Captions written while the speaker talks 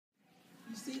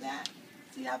see that?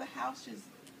 See how the house just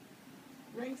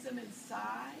brings them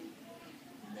inside?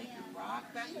 And they can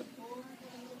rock back and forth.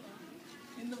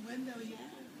 In the window, yeah.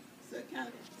 So it kind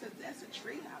of, so that's a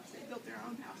tree house. They built their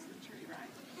own house in a tree, right?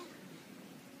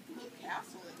 A little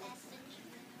castle it looks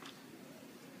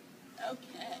like.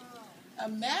 Okay.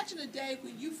 Imagine a day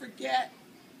when you forget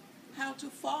how to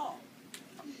fall.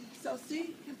 So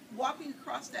see him walking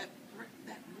across that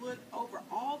wood over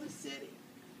all the city.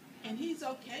 And he's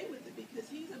okay with it because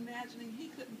he's imagining he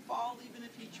couldn't fall even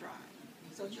if he tried.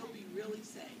 So he'll be really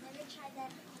safe. Never try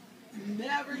that.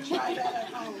 Never try that at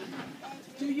home.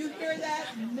 Do you hear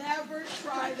that? Never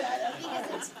try that at home.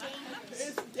 Because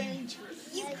it's dangerous.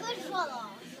 It's dangerous. You could fall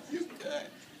off. You could.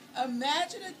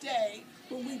 Imagine a day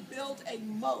when we build a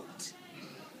moat,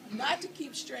 not to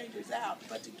keep strangers out,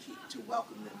 but to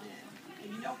welcome them in.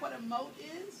 And you know what a moat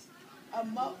is? A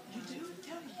moat, you do?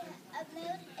 Tell me. A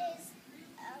moat is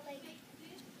like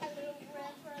a little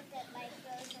river that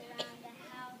goes around the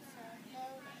house or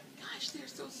building. Gosh, they're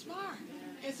so smart.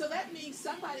 And so that means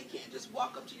somebody can't just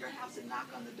walk up to your house and knock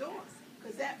on the door,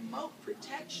 because that moat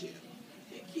protects you.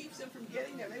 It keeps them from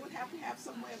getting there. They would have to have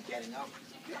some way of getting over.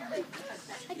 Very good.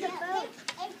 Like a boat.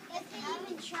 If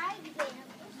they even tried to get them,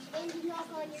 and you knock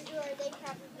on your door, they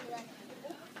probably be like,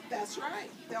 That's right.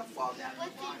 They'll fall down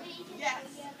in the water. Yes.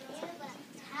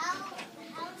 How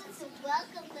does it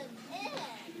welcome them in?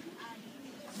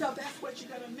 So that's what you're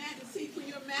going to imagine. See, when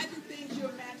you imagine things, you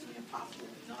imagine the impossible.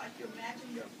 You know, like you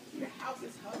imagine your house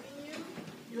is hugging you.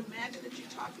 You imagine that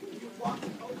you're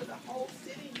walking over the whole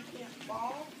city and you can't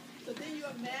fall. So then you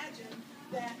imagine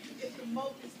that if the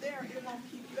moat is there, it won't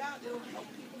keep you out. It will help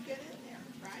people get in there,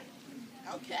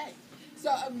 right? Okay.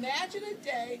 So imagine a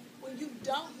day when you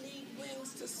don't need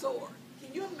wings to soar.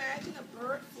 Can you imagine a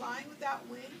bird flying without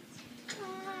wings?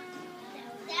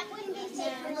 That wouldn't be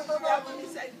safe. That wouldn't be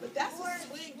safe, but that's a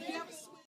swing.